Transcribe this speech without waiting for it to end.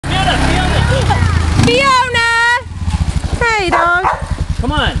Fiona! Hey, dog.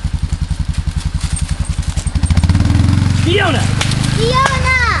 Come on. Fiona!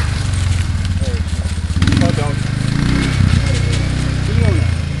 Fiona! Oh, don't. Fiona.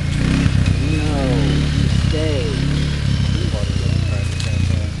 No. Stay.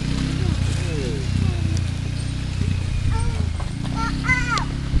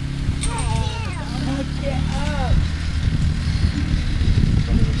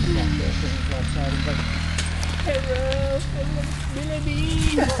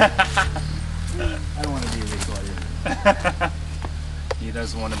 I don't want to be recorded. He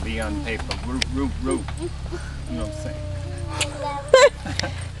doesn't want to be on paper. Root. You know what I'm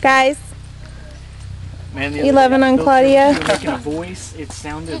saying? Guys, Man, the 11 on Claudia. making a voice. It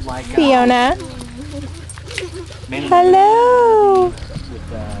sounded like Fiona. Man, Hello.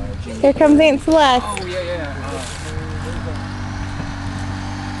 with, Here comes Aunt Celeste. Oh yeah.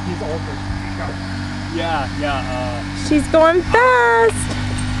 He's altered. Yeah. She's going fast.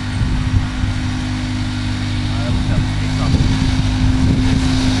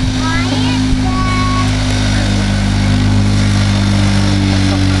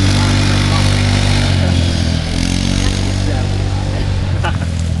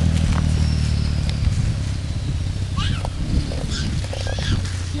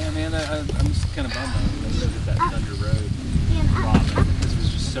 Yeah, man, I'm just kind of bummed out. I lived at that Thunder Road rock. This was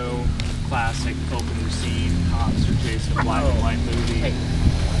just so classic, opening scene, cops are chasing a black and white movie. Hey.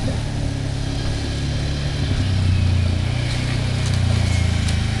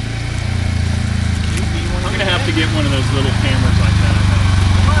 I'm gonna have to get one of those little cameras like that, I think.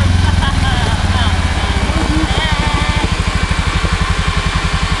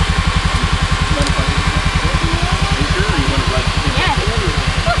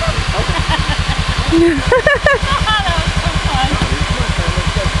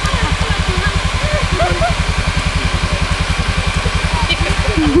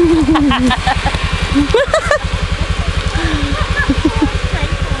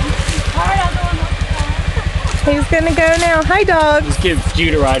 He's gonna go now. Hi, dogs. Just give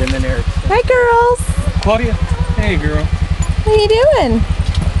Jude a ride and then Eric. Hi, girls. Claudia, hey girl. What are you doing?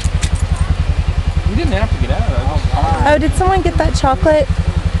 You didn't have to get out. Oh, did someone get that chocolate?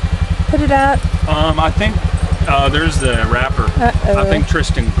 Put it out. I think there's the wrapper. Uh-oh. I think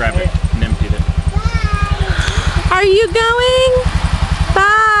Tristan grabbed it and emptied it. Are you going?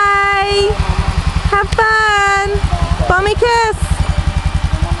 Bye. Have fun. Bummy kiss.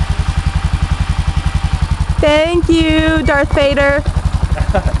 Thank you, Darth Vader. I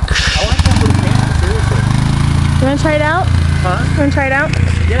like that little camera, seriously. You want to try it out? Huh? You want to try it out?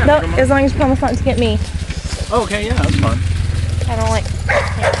 Yeah. No, as long as you promise not to get me. Oh, okay, yeah, that's fun. I don't like.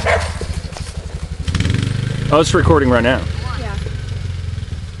 Oh, it's recording right now. Yeah.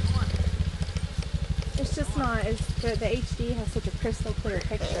 It's just not. The HD has such a crystal clear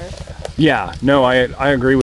picture. Yeah, no, I agree with